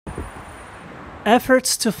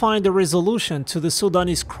Efforts to find a resolution to the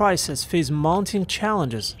Sudanese crisis face mounting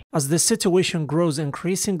challenges as the situation grows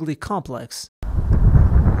increasingly complex.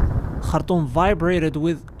 Khartoum vibrated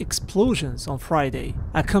with explosions on Friday,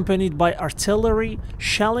 accompanied by artillery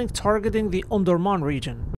shelling targeting the Omdurman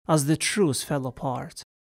region as the truce fell apart.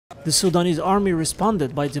 The Sudanese army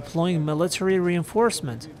responded by deploying military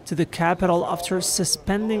reinforcement to the capital after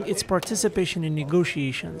suspending its participation in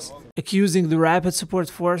negotiations, accusing the Rapid Support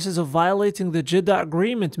Forces of violating the Jeddah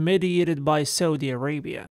agreement mediated by Saudi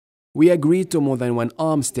Arabia. We agreed to more than one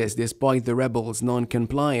armistice despite the rebels'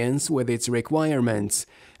 non-compliance with its requirements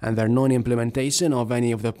and their non-implementation of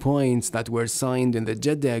any of the points that were signed in the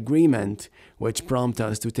Jeddah agreement, which prompted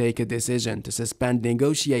us to take a decision to suspend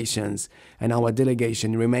negotiations, and our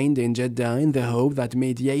delegation remained in Jeddah in the hope that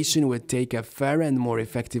mediation would take a fair and more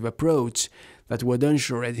effective approach that would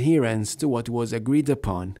ensure adherence to what was agreed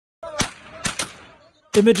upon.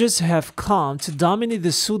 Images have come to dominate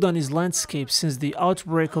the Sudanese landscape since the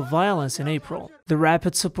outbreak of violence in April. The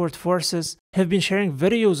Rapid Support Forces have been sharing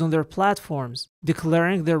videos on their platforms,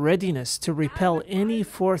 declaring their readiness to repel any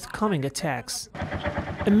forthcoming attacks.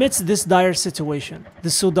 Amidst this dire situation, the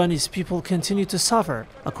Sudanese people continue to suffer,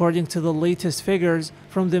 according to the latest figures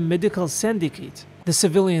from the medical syndicate. The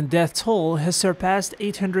civilian death toll has surpassed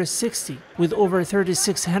 860, with over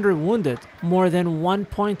 3,600 wounded. More than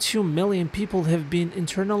 1.2 million people have been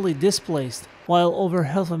internally displaced, while over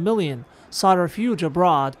 500,000 sought refuge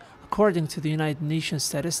abroad, according to the United Nations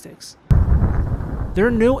statistics. There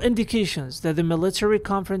are no indications that the military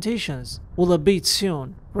confrontations will abate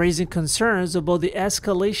soon, raising concerns about the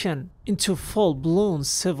escalation into full-blown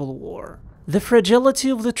civil war. The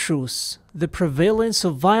fragility of the truce, the prevalence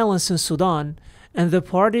of violence in Sudan, and the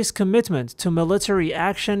parties' commitment to military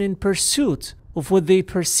action in pursuit of what they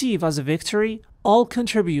perceive as a victory all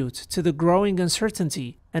contribute to the growing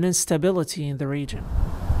uncertainty and instability in the region.